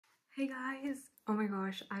Hey guys! Oh my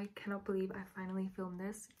gosh, I cannot believe I finally filmed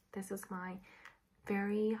this. This is my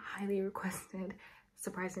very highly requested,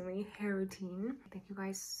 surprisingly, hair routine. Thank you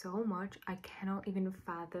guys so much. I cannot even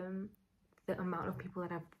fathom the amount of people that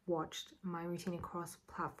have watched my routine across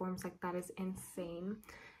platforms. Like, that is insane.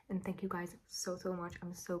 And thank you guys so much.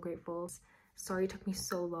 I'm so grateful. Sorry it took me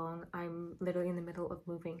so long. I'm literally in the middle of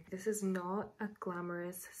moving. This is not a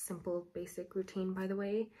glamorous, simple, basic routine, by the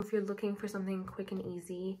way. If you're looking for something quick and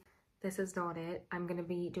easy, this is not it. I'm gonna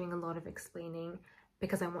be doing a lot of explaining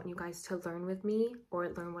because I want you guys to learn with me or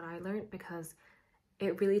learn what I learned, because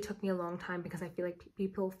it really took me a long time, because I feel like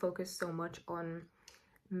people focus so much on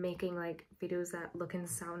making like videos that look and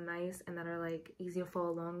sound nice and that are like easy to follow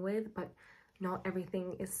along with, but not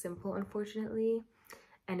everything is simple, unfortunately.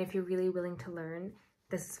 And if you're really willing to learn,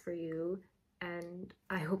 this is for you. And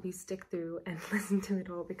I hope you stick through and listen to it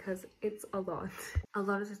all, because it's a lot. A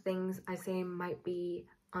lot of the things I say might be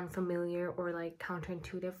unfamiliar or like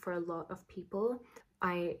counterintuitive for a lot of people.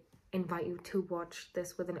 I invite you to watch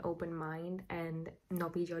this with an open mind and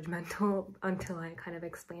not be judgmental until I kind of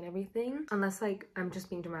explain everything. Unless like I'm just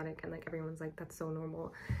being dramatic and like everyone's like, that's so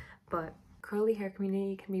normal. But curly hair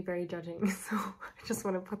community can be very judging, so I just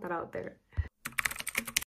want to put that out there.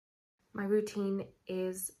 My routine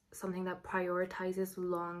is something that prioritizes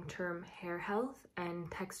long-term hair health and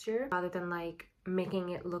texture rather than like making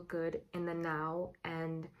it look good in the now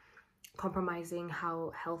and compromising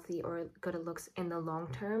how healthy or good it looks in the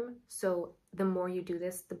long term. So the more you do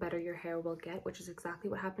this, the better your hair will get, which is exactly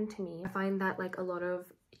what happened to me. I find that like a lot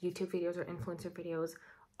of YouTube videos or influencer videos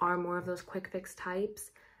are more of those quick fix types,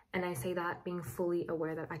 and I say that being fully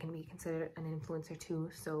aware that I can be considered an influencer too,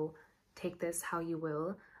 so take this how you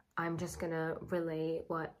will. I'm just gonna relay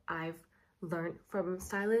what I've learned from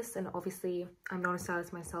stylists, and obviously I'm not a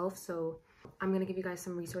stylist myself, so I'm gonna give you guys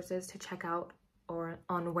some resources to check out or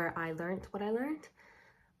on where I learned what I learned,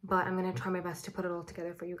 but I'm gonna try my best to put it all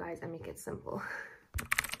together for you guys and make it simple.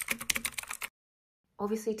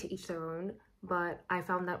 Obviously to each their own, but I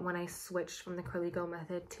found that when I switched from the curly girl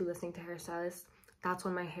method to listening to hairstylists, that's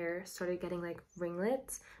when my hair started getting like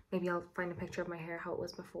ringlets. Maybe I'll find a picture of my hair how it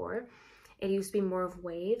was before. It used to be more of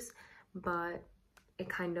waves, but it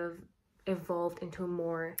kind of evolved into a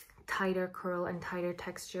more tighter curl and tighter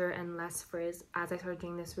texture and less frizz as I started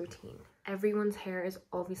doing this routine. Everyone's hair is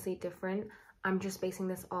obviously different. I'm just basing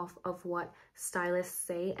this off of what stylists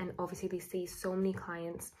say, and obviously they see so many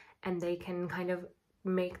clients and they can kind of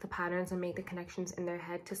make the patterns and make the connections in their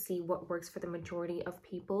head to see what works for the majority of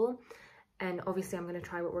people. And obviously I'm going to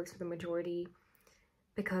try what works for the majority,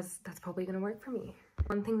 because that's probably going to work for me.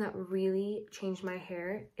 One thing that really changed my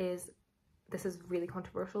hair is, this is really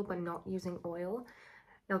controversial, but not using oil.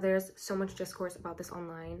 Now there's so much discourse about this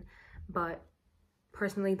online, but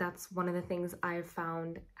personally that's one of the things I've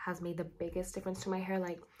found has made the biggest difference to my hair,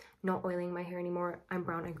 like not oiling my hair anymore. I'm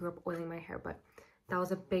brown, I grew up oiling my hair, but that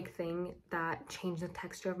was a big thing that changed the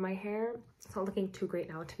texture of my hair. It's not looking too great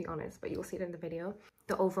now, to be honest, but you'll see it in the video.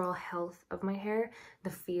 The overall health of my hair, the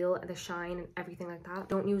feel, the shine, and everything like that.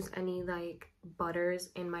 Don't use any like butters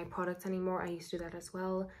in my products anymore. I used to do that as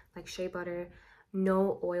well, like shea butter.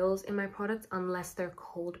 No oils in my products unless they're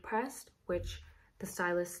cold pressed, which the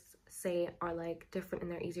stylists say are like different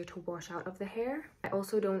and they're easier to wash out of the hair. I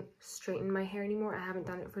also don't straighten my hair anymore. I haven't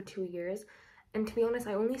done it for 2 years. And to be honest,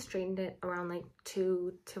 I only straightened it around like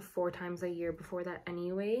 2 to 4 times a year before that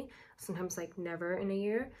anyway. Sometimes like never in a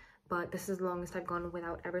year. But this is the longest I've gone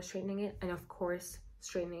without ever straightening it. And of course,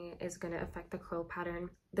 straightening it is going to affect the curl pattern.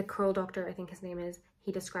 The curl doctor, I think his name is,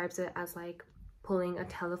 he describes it as like pulling a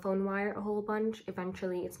telephone wire a whole bunch.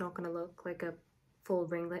 Eventually, it's not going to look like a full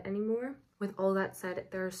ringlet anymore. With all that said,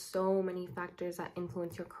 there are so many factors that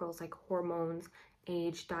influence your curls, like hormones,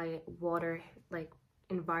 age, diet, water, like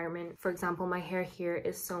environment. For example, my hair here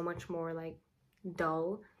is so much more like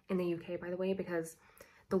dull in the UK, by the way, because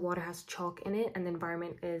the water has chalk in it and the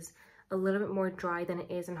environment is a little bit more dry than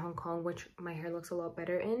it is in Hong Kong, which my hair looks a lot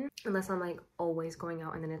better in, unless I'm like always going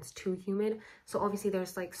out and then it's too humid. So obviously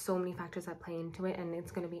there's like so many factors that play into it, and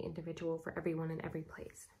it's going to be individual for everyone in every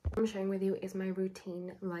place. What I'm sharing with you is my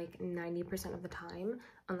routine like 90% of the time,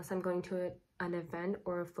 unless I'm going to an event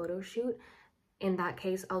or a photo shoot. In that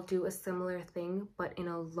case, I'll do a similar thing, but in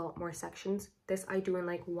a lot more sections. This I do in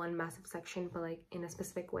like one massive section, but like in a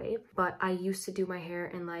specific way. But I used to do my hair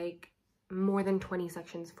in like more than 20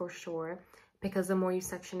 sections for sure, because the more you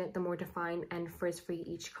section it, the more defined and frizz-free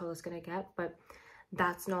each curl is gonna get. But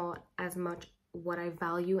that's not as much what I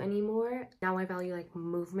value anymore. Now I value like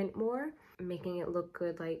movement more, making it look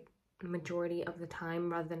good like majority of the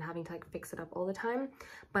time rather than having to like fix it up all the time.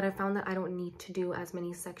 But I found that I don't need to do as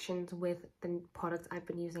many sections with the products I've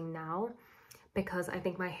been using now, because I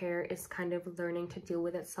think my hair is kind of learning to deal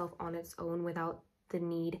with itself on its own without the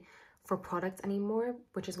need for products anymore,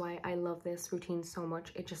 which is why I love this routine so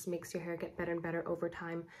much. It just makes your hair get better and better over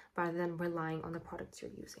time rather than relying on the products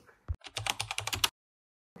you're using.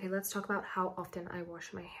 Okay, let's talk about how often I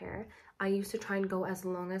wash my hair. I used to try and go as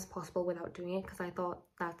long as possible without doing it because I thought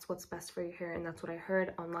that's what's best for your hair, and that's what I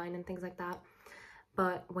heard online and things like that.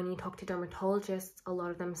 But when you talk to dermatologists, a lot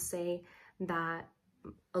of them say that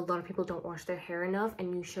a lot of people don't wash their hair enough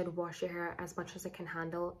and you should wash your hair as much as it can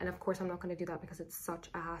handle. And of course I'm not going to do that because it's such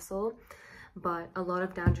a hassle, but a lot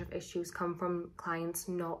of dandruff issues come from clients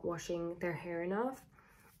not washing their hair enough,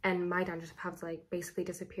 and my dandruff has like basically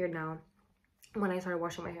disappeared now when I started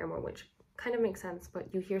washing my hair more, which kind of makes sense.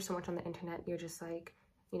 But you hear so much on the internet, you're just like,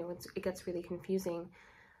 you know, it gets really confusing.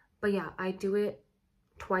 But yeah, I do it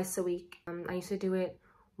twice a week. I used to do it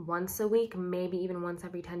once a week, maybe even once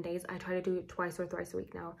every 10 days. I try to do it twice or thrice a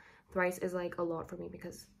week now. Thrice is like a lot for me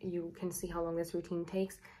because you can see how long this routine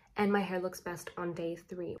takes, and my hair looks best on day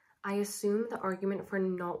 3. I assume the argument for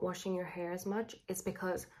not washing your hair as much is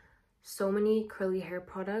because so many curly hair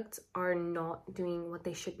products are not doing what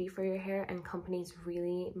they should be for your hair, and companies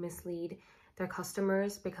really mislead their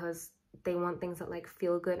customers because they want things that like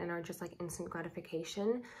feel good and are just like instant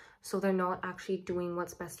gratification. So they're not actually doing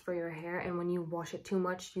what's best for your hair, and when you wash it too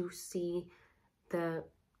much, you see the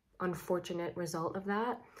unfortunate result of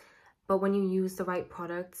that. But when you use the right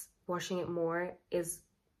products, washing it more is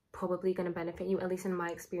probably going to benefit you, at least in my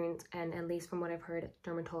experience and at least from what I've heard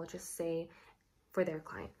dermatologists say for their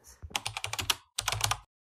clients.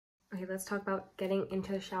 Okay, let's talk about getting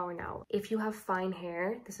into the shower now. If you have fine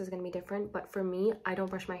hair, this is going to be different, but for me, I don't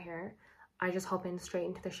brush my hair. I just hop in straight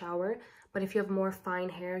into the shower. But if you have more fine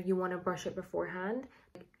hair, you want to brush it beforehand.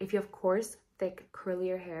 If you have coarse, thick,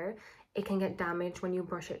 curlier hair, it can get damaged when you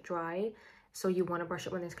brush it dry. So you want to brush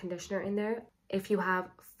it when there's conditioner in there. If you have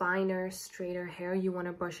finer, straighter hair, you want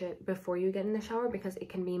to brush it before you get in the shower because it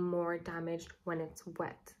can be more damaged when it's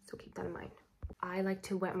wet. So keep that in mind. I like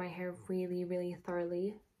to wet my hair really, really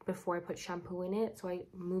thoroughly before I put shampoo in it. So I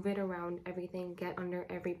move it around everything, get under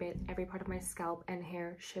every bit, every part of my scalp and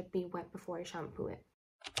hair should be wet before I shampoo it.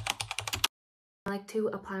 I like to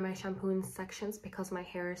apply my shampoo in sections because my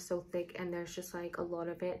hair is so thick and there's just like a lot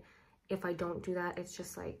of it. If I don't do that, it's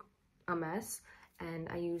just like a mess, and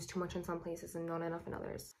I use too much in some places and not enough in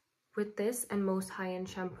others. With this and most high-end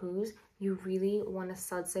shampoos, you really want to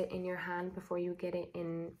suds it in your hand before you get it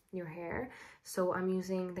in your hair. So I'm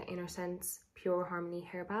using the Inner Sense Pure Harmony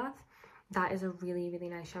Hair Bath. That is a really, really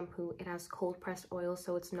nice shampoo. It has cold pressed oil,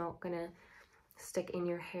 so it's not gonna stick in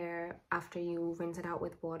your hair after you rinse it out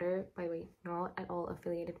with water. By the way, not at all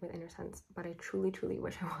affiliated with Inner Sense, but I truly, truly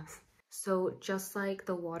wish I was. So just like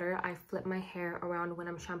the water, I flip my hair around when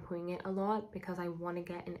I'm shampooing it a lot because I want to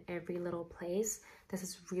get in every little place. This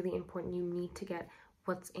is really important. You need to get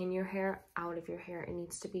what's in your hair out of your hair. It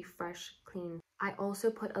needs to be fresh, clean. I also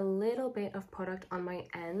put a little bit of product on my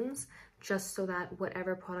ends just so that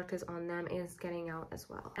whatever product is on them is getting out as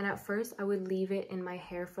well. And at first I would leave it in my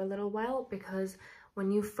hair for a little while because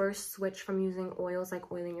when you first switch from using oils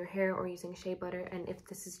like oiling your hair or using shea butter, and if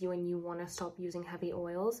this is you and you want to stop using heavy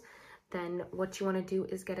oils, then what you want to do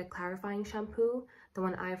is get a clarifying shampoo. The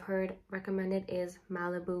one I've heard recommended is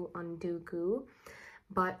Malibu Undo Goo,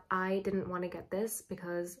 but I didn't want to get this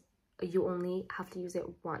because you only have to use it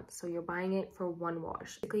once, so you're buying it for one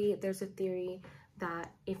wash. Basically, there's a theory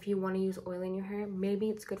that if you want to use oil in your hair, maybe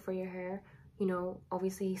it's good for your hair. You know,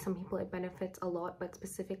 obviously some people it benefits a lot, but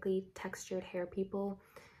specifically textured hair people,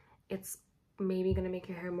 it's maybe going to make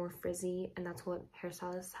your hair more frizzy, and that's what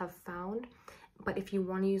hairstylists have found. But if you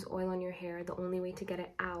want to use oil on your hair, the only way to get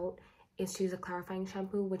it out is to use a clarifying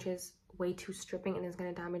shampoo, which is way too stripping and is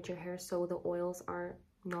going to damage your hair, so the oils are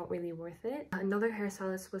not really worth it. Another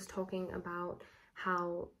hairstylist was talking about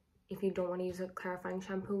how if you don't want to use a clarifying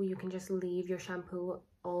shampoo, you can just leave your shampoo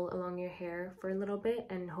all along your hair for a little bit,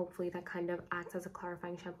 and hopefully that kind of acts as a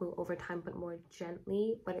clarifying shampoo over time, but more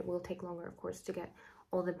gently. But it will take longer, of course, to get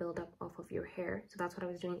all the buildup off of your hair. So that's what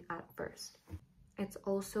I was doing at first. It's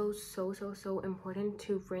also so important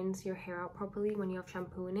to rinse your hair out properly when you have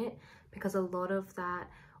shampoo in it, because a lot of that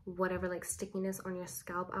whatever like stickiness on your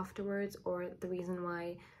scalp afterwards, or the reason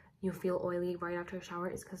why you feel oily right after a shower,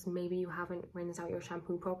 is because maybe you haven't rinsed out your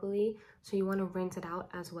shampoo properly. So you want to rinse it out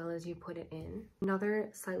as well as you put it in. Another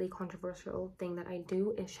slightly controversial thing that I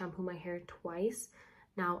do is shampoo my hair twice.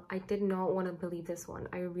 Now, I did not want to believe this one.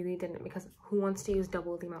 I really didn't, because who wants to use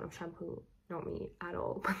double the amount of shampoo? Not me at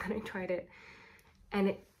all. But then I tried it,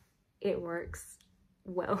 and it works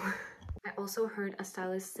well. I also heard a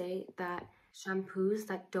stylist say that shampoos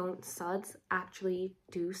that don't suds actually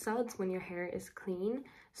do suds when your hair is clean.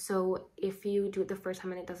 So if you do it the first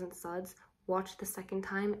time and it doesn't suds, watch the second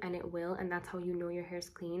time and it will, and that's how you know your hair's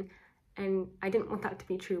clean. And I didn't want that to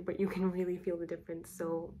be true, but you can really feel the difference,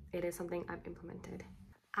 so it is something I've implemented.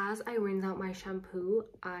 As I rinse out my shampoo,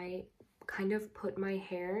 I kind of put my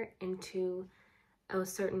hair into a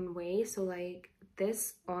certain way, so like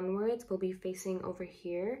this onwards will be facing over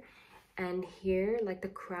here, and here like the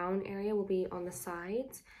crown area will be on the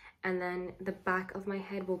sides, and then the back of my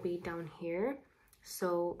head will be down here,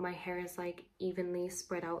 so my hair is like evenly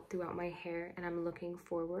spread out throughout my hair and I'm looking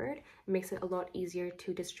forward. It makes it a lot easier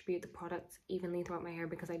to distribute the products evenly throughout my hair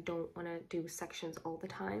because I don't want to do sections all the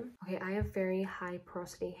time. Okay, I have very high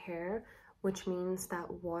porosity hair, which means that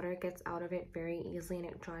water gets out of it very easily and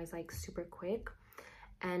it dries like super quick.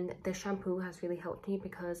 And the shampoo has really helped me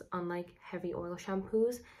because unlike heavy oil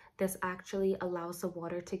shampoos, this actually allows the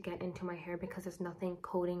water to get into my hair because there's nothing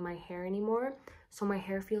coating my hair anymore. So my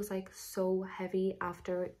hair feels like so heavy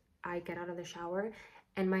after I get out of the shower,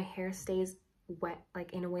 and my hair stays wet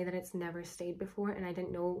like in a way that it's never stayed before, and I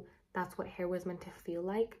didn't know that's what hair was meant to feel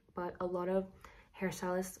like. But a lot of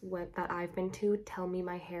hairstylists that I've been to tell me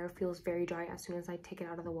my hair feels very dry as soon as I take it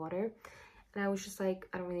out of the water. And I was just like,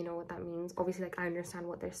 I don't really know what that means. Obviously, like I understand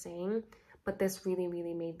what they're saying, but this really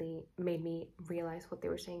made me realize what they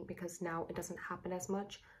were saying, because now it doesn't happen as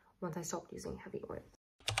much once I stopped using heavy oil.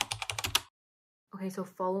 Okay, so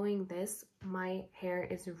following this, my hair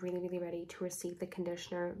is really ready to receive the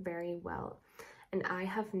conditioner very well. And I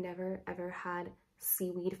have never ever had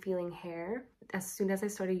seaweed feeling hair. As soon as I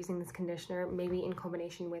started using this conditioner, maybe in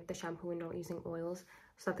combination with the shampoo and not using oils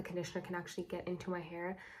so that the conditioner can actually get into my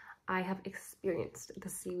hair, I have experienced the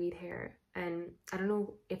seaweed hair. And I don't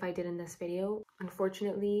know if I did in this video.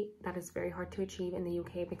 Unfortunately, that is very hard to achieve in the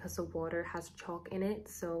UK because the water has chalk in it.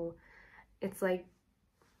 So it's like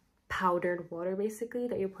powdered water basically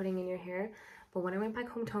that you're putting in your hair. But when I went back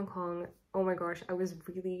home to Hong Kong, oh my gosh, I was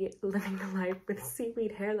really living the life with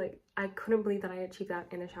seaweed hair. Like I couldn't believe that I achieved that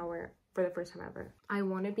in the shower for the first time ever. I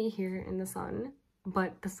want to be here in the sun,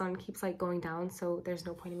 but the sun keeps like going down, so there's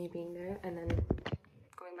no point in me being there and then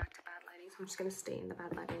going back to bad lighting. So I'm just gonna stay in the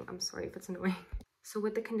bad lighting. I'm sorry if it's annoying. So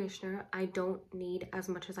with the conditioner, I don't need as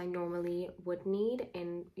much as I normally would need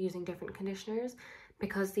in using different conditioners,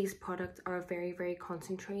 because these products are very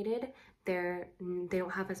concentrated. They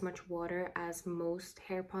don't have as much water as most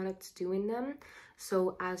hair products do in them.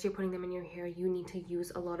 So as you're putting them in your hair, you need to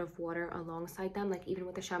use a lot of water alongside them. Like even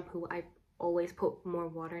with the shampoo, I always put more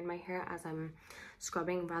water in my hair as I'm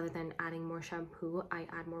scrubbing. Rather than adding more shampoo, I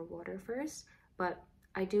add more water first. But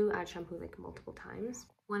I do add shampoo like multiple times.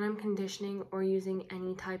 When I'm conditioning or using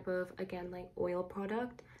any type of, again, like oil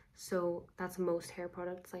product, so that's most hair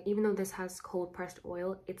products, like even though this has cold pressed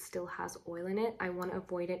oil, it still has oil in it. I want to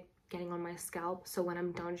avoid it getting on my scalp, so when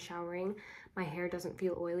I'm done showering, my hair doesn't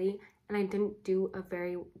feel oily. And I didn't do a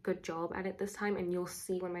very good job at it this time, and you'll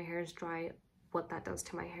see when my hair is dry what that does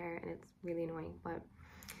to my hair, and it's really annoying, but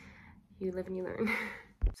you live and you learn.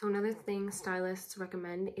 So another thing stylists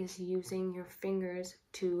recommend is using your fingers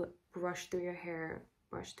to brush through your hair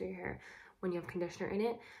when you have conditioner in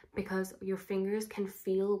it, because your fingers can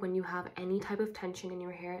feel when you have any type of tension in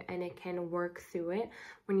your hair and it can work through it.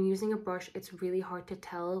 When you're using a brush, it's really hard to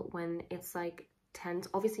tell when it's like tense.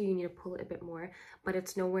 Obviously you need to pull it a bit more, but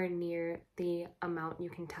it's nowhere near the amount you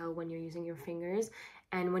can tell when you're using your fingers.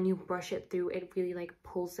 And when you brush it through, it really like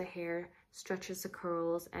pulls the hair, stretches the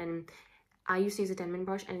curls. And I used to use a Denman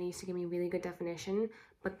brush and it used to give me really good definition,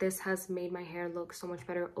 but this has made my hair look so much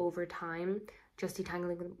better over time, just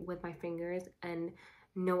detangling with my fingers. And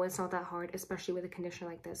no, it's not that hard, especially with a conditioner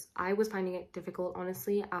like this. I was finding it difficult,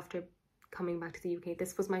 honestly, after coming back to the UK.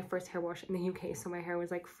 This was my first hair wash in the UK, so my hair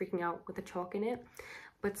was like freaking out with the chalk in it.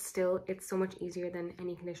 But still, it's so much easier than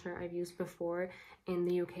any conditioner I've used before in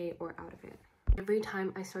the UK or out of it. Every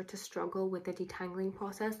time I start to struggle with the detangling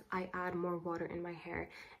process, I add more water in my hair,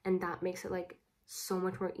 and that makes it like so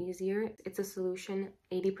much more easier. It's a solution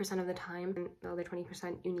 80% of the time, and the other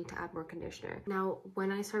 20% you need to add more conditioner. Now,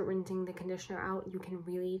 when I start rinsing the conditioner out, you can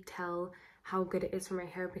really tell how good it is for my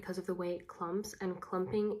hair because of the way it clumps, and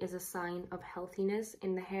clumping is a sign of healthiness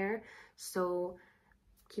in the hair. So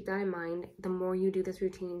keep that in mind. The more you do this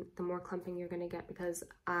routine, the more clumping you're gonna get, because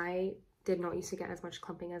I did not used to get as much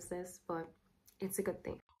clumping as this, but it's a good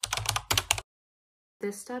thing.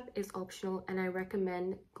 This step is optional, and I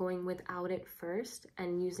recommend going without it first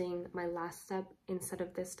and using my last step instead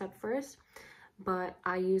of this step first. But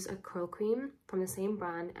I use a curl cream from the same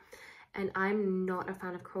brand, and I'm not a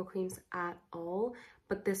fan of curl creams at all,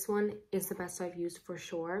 but this one is the best I've used for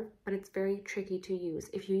sure, but it's very tricky to use.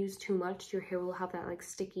 If you use too much, your hair will have that like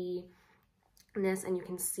stickiness and you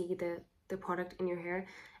can see the product in your hair.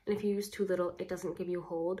 And if you use too little, it doesn't give you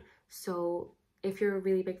hold. So if you're a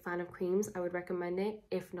really big fan of creams, I would recommend it.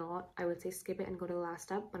 If not, I would say skip it and go to the last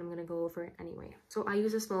step, but I'm going to go over it anyway. So I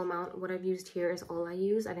use a small amount. What I've used here is all I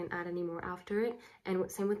use. I didn't add any more after it.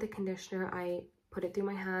 And same with the conditioner, I put it through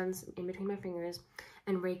my hands, in between my fingers,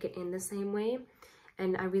 and rake it in the same way.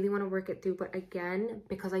 And I really want to work it through, but again,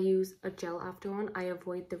 because I use a gel after on, I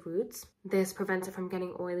avoid the roots. This prevents it from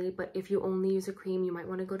getting oily, but if you only use a cream, you might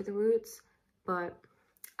want to go to the roots. But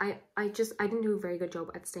I didn't do a very good job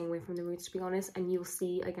at staying away from the roots, to be honest, and you'll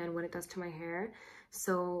see again what it does to my hair.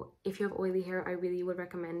 So if you have oily hair, I really would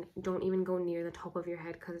recommend don't even go near the top of your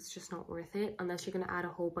head because it's just not worth it unless you're going to add a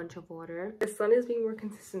whole bunch of water. The sun is being more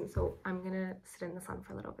consistent, so I'm going to sit in the sun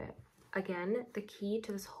for a little bit. Again, the key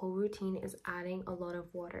to this whole routine is adding a lot of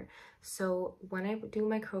water. So when I do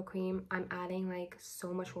my curl cream, I'm adding like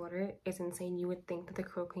so much water. It's insane. You would think that the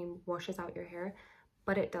curl cream washes out your hair,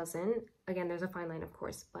 but it doesn't. Again, there's a fine line, of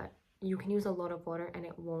course, but you can use a lot of water and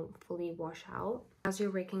it won't fully wash out. As you're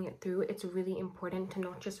raking it through, it's really important to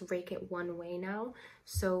not just rake it one way now.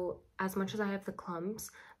 So as much as I have the clumps,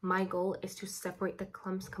 my goal is to separate the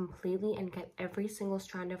clumps completely and get every single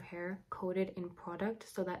strand of hair coated in product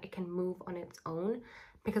so that it can move on its own.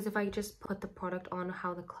 Because if I just put the product on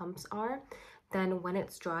how the clumps are, then when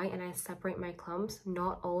it's dry and I separate my clumps,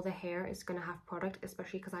 not all the hair is going to have product,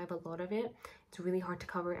 especially because I have a lot of it. It's really hard to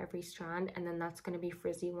cover every strand, and then that's going to be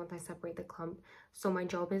frizzy once I separate the clump. So my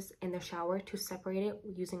job is in the shower to separate it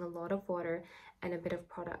using a lot of water and a bit of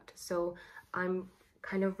product. So I'm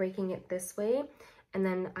kind of raking it this way, and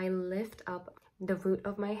then I lift up the root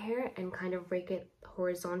of my hair and kind of rake it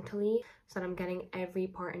horizontally so that I'm getting every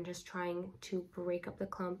part and just trying to break up the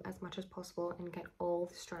clump as much as possible and get all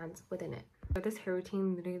the strands within it. This hair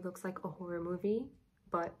routine literally looks like a horror movie,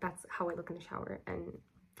 but that's how I look in the shower, and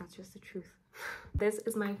that's just the truth. This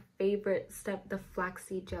is my favorite step, the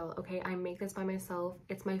flaxseed gel. Okay, I make this by myself.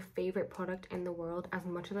 It's my favorite product in the world. As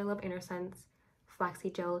much as I love Inner Sense,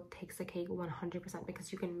 flaxseed gel takes the cake 100%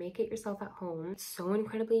 because you can make it yourself at home. It's so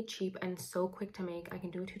incredibly cheap and so quick to make. I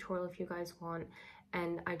can do a tutorial if you guys want,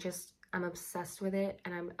 and I'm obsessed with it,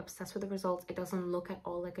 and I'm obsessed with the results. It doesn't look at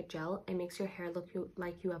all like a gel. It makes your hair look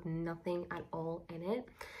like you have nothing at all in it.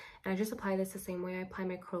 And I just apply this the same way I apply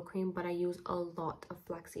my curl cream, but I use a lot of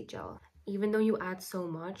flaxseed gel. Even though you add so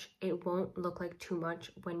much, it won't look like too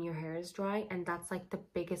much when your hair is dry, and that's like the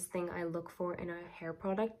biggest thing I look for in a hair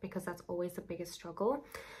product because that's always the biggest struggle.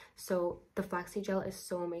 So the flaxseed gel is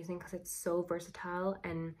so amazing because it's so versatile,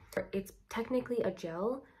 and it's technically a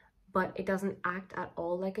gel, but it doesn't act at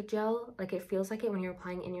all like a gel. Like, it feels like it when you're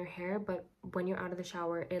applying in your hair, but when you're out of the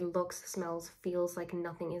shower, it looks, smells, feels like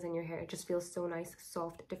nothing is in your hair. It just feels so nice,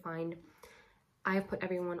 soft, defined. I've put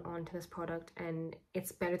everyone onto this product, and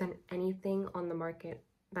it's better than anything on the market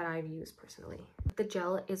that I've used personally. The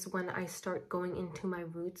gel is when I start going into my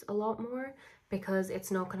roots a lot more because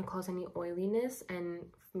it's not going to cause any oiliness and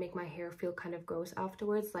make my hair feel kind of gross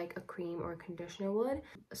afterwards like a cream or a conditioner would.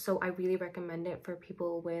 So I really recommend it for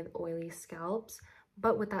people with oily scalps.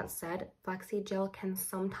 But with that said, flaxseed gel can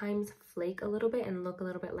sometimes flake a little bit and look a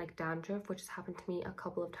little bit like dandruff, which has happened to me a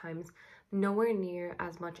couple of times. Nowhere near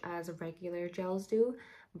as much as regular gels do,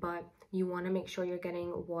 but you want to make sure you're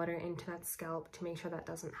getting water into that scalp to make sure that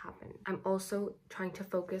doesn't happen. I'm also trying to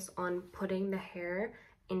focus on putting the hair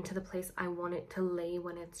into the place I want it to lay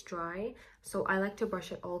when it's dry. So I like to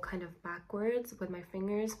brush it all kind of backwards with my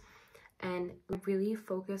fingers and really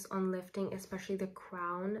focus on lifting, especially the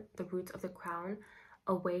crown, the roots of the crown,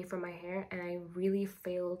 away from my hair. And I really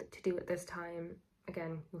failed to do it this time.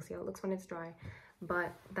 Again, you'll see how it looks when it's dry.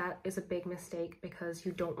 But that is a big mistake because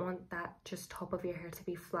you don't want that just top of your hair to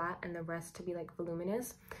be flat and the rest to be like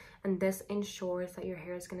voluminous. And this ensures that your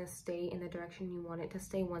hair is going to stay in the direction you want it to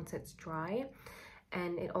stay once it's dry.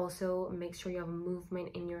 And it also makes sure you have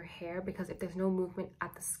movement in your hair, because if there's no movement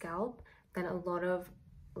at the scalp, then a lot of,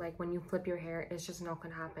 like, when you flip your hair, it's just not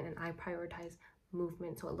going to happen. And I prioritize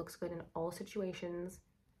movement so it looks good in all situations.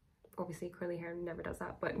 Obviously curly hair never does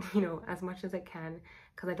that, but you know, as much as it can,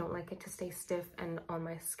 because I don't like it to stay stiff and on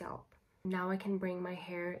my scalp. Now I can bring my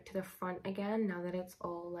hair to the front again now that it's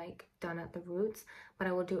all like done at the roots, but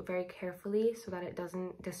I will do it very carefully so that it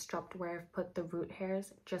doesn't disrupt where I've put the root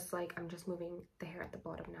hairs, just like I'm just moving the hair at the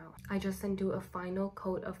bottom now. I just then do a final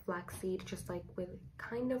coat of flaxseed, just like with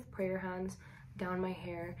kind of prayer hands down my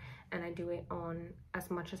hair, and I do it on as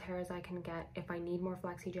much as hair as I can get. If I need more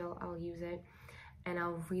flaxseed gel, I'll use it. and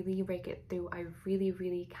I'll really rake it through. I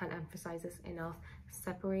really can't emphasize this enough.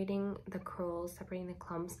 Separating the curls, separating the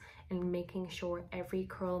clumps, and making sure every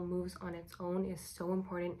curl moves on its own is so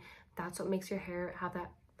important. That's what makes your hair have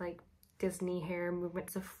that like Disney hair movement.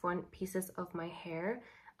 The front pieces of my hair,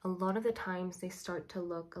 a lot of the times they start to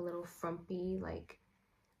look a little frumpy, like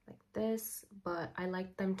this, but I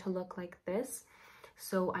like them to look like this.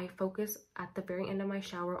 So I focus at the very end of my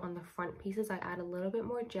shower on the front pieces. I add a little bit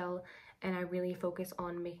more gel, and I really focus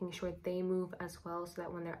on making sure they move as well, so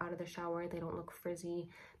that when they're out of the shower they don't look frizzy,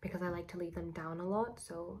 because I like to leave them down a lot.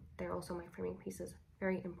 So they're also my framing pieces.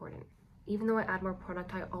 Very important. Even though I add more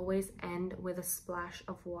product, I always end with a splash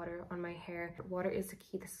of water on my hair. Water is the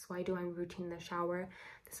key. This is why I do my routine in the shower.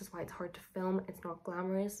 This is why it's hard to film. It's not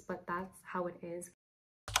glamorous, but that's how it is.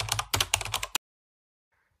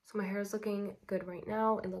 So my hair is looking good right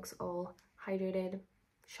now. It looks all hydrated,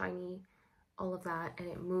 shiny, all of that, and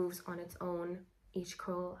it moves on its own. Each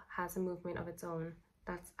curl has a movement of its own.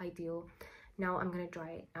 That's ideal. Now I'm gonna dry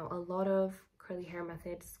it. Now a lot of curly hair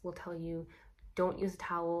methods will tell you don't use a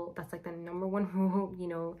towel. That's like the #1 rule, you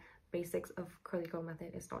know, basics of curly girl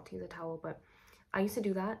method is not to use a towel, but I used to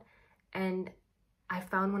do that, and I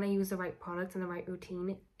found when I use the right products and the right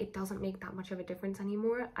routine, it doesn't make that much of a difference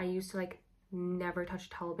anymore. I used to like never touch a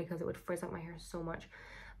towel because it would frizz up my hair so much,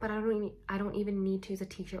 but I don't even need to use a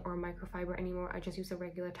t-shirt or a microfiber anymore. I just use a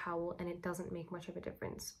regular towel, and it doesn't make much of a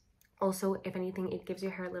difference. Also, if anything, it gives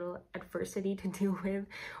your hair a little adversity to deal with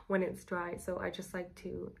when it's dry. So I just like to,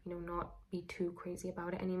 you know, not be too crazy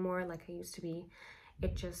about it anymore like I used to be.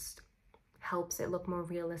 It just helps it look more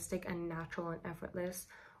realistic and natural and effortless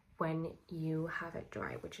when you have it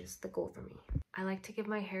dry, which is the goal for me. I like to give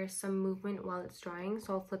my hair some movement while it's drying,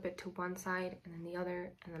 so I'll flip it to one side and then the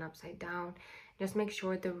other and then upside down. Just make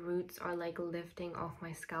sure the roots are like lifting off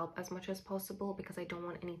my scalp as much as possible, because I don't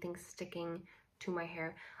want anything sticking to my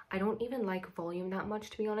hair. I don't even like volume that much,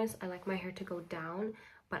 to be honest. I like my hair to go down,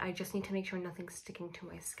 but I just need to make sure nothing's sticking to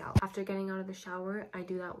my scalp. After getting out of the shower, I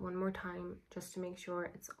do that one more time just to make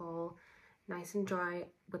sure it's all nice and dry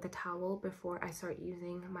with a towel before I start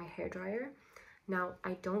using my hairdryer. Now,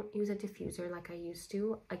 I don't use a diffuser like I used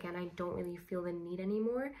to. Again, I don't really feel the need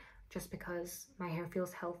anymore, just because my hair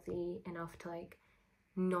feels healthy enough to like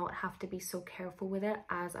not have to be so careful with it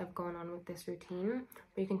as I've gone on with this routine.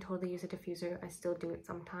 But you can totally use a diffuser. I still do it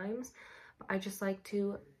sometimes. But I just like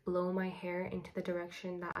to blow my hair into the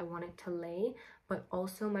direction that I want it to lay, but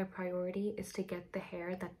also my priority is to get the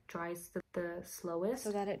hair that dries the slowest,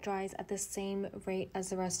 so that it dries at the same rate as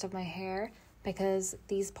the rest of my hair, because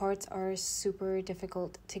these parts are super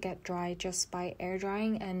difficult to get dry just by air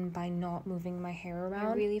drying and by not moving my hair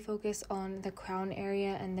around. I really focus on the crown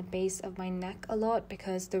area and the base of my neck a lot,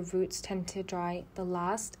 because the roots tend to dry the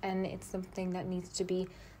last, and it's something that needs to be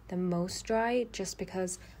the most dry, just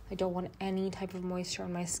because I don't want any type of moisture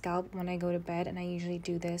on my scalp when I go to bed, and I usually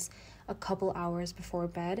do this a couple hours before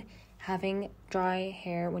bed. Having dry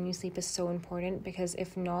hair when you sleep is so important, because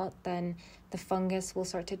if not, then the fungus will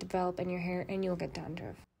start to develop in your hair and you'll get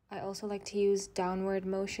dandruff. I also like to use downward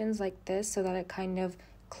motions like this, so that it kind of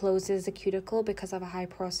closes the cuticle. Because I have a high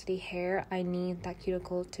porosity hair, I need that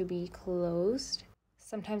cuticle to be closed.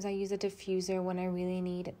 Sometimes I use a diffuser when I really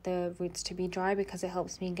need the roots to be dry, because it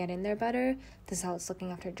helps me get in there better. This is how it's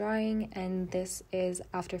looking after drying, and this is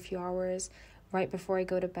after a few hours right before I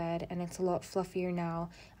go to bed, and it's a lot fluffier now.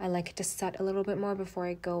 I like it to set a little bit more before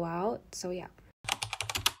I go out, so yeah.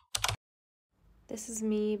 This is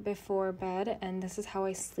me before bed, and this is how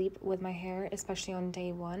I sleep with my hair, especially on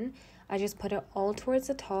day one. I just put it all towards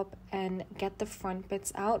the top and get the front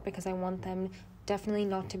bits out, because I want them definitely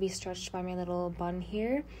not to be stretched by my little bun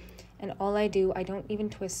here. And all I do, I don't even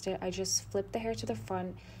twist it, I just flip the hair to the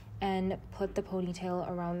front and put the ponytail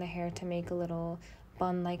around the hair to make a little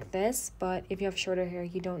bun like this. But if you have shorter hair,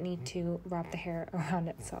 you don't need to wrap the hair around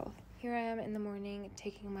itself. Here I am in the morning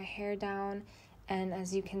taking my hair down, and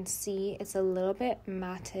as you can see, it's a little bit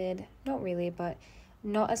matted, not really, but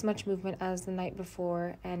not as much movement as the night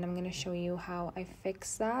before, and I'm going to show you how I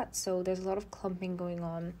fix that. So there's a lot of clumping going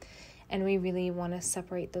on, and we really want to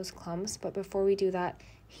separate those clumps. But before we do that,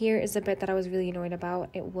 here is the bit that I was really annoyed about.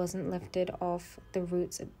 It wasn't lifted off the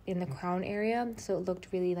roots in the crown area, so it looked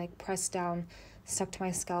really like pressed down, stuck to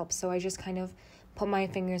my scalp. So I just kind of put my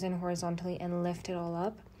fingers in horizontally and lift it all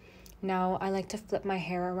up. Now I like to flip my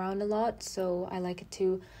hair around a lot, so I like it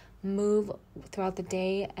to move throughout the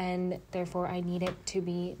day, and therefore I need it to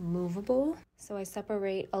be movable. So I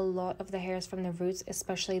separate a lot of the hairs from the roots,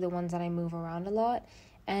 especially the ones that I move around a lot.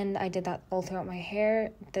 And I did that all throughout my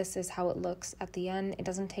hair. This is how it looks at the end. It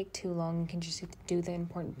doesn't take too long. You can just do the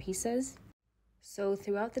important pieces. So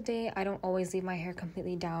throughout the day, I don't always leave my hair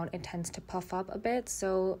completely down. It tends to puff up a bit.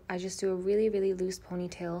 So I just do a really, really loose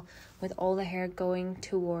ponytail with all the hair going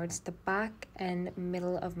towards the back and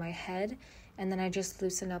middle of my head. And then I just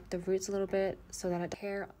loosen up the roots a little bit so that the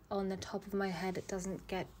hair on the top of my head doesn't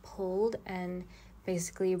get pulled and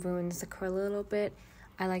basically ruins the curl a little bit.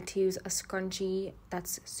 I like to use a scrunchie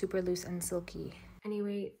that's super loose and silky.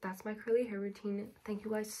 Anyway, that's my curly hair routine. Thank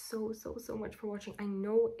you guys so much for watching. I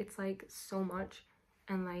know it's like so much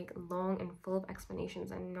and like long and full of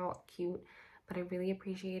explanations and not cute, but I really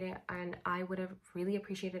appreciate it. And I would have really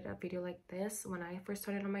appreciated a video like this when I first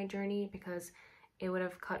started on my journey, because it would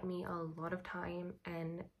have cut me a lot of time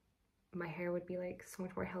and my hair would be like so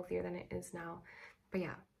much more healthier than it is now. But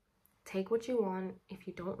yeah, take what you want. If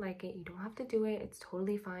you don't like it, you don't have to do it. It's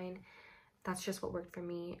totally fine. That's just what worked for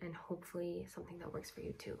me, and hopefully something that works for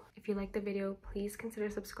you too. If you like the video, please consider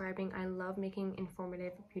subscribing. I love making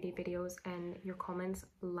informative beauty videos and your comments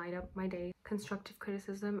light up my day. Constructive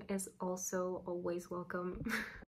criticism is also always welcome.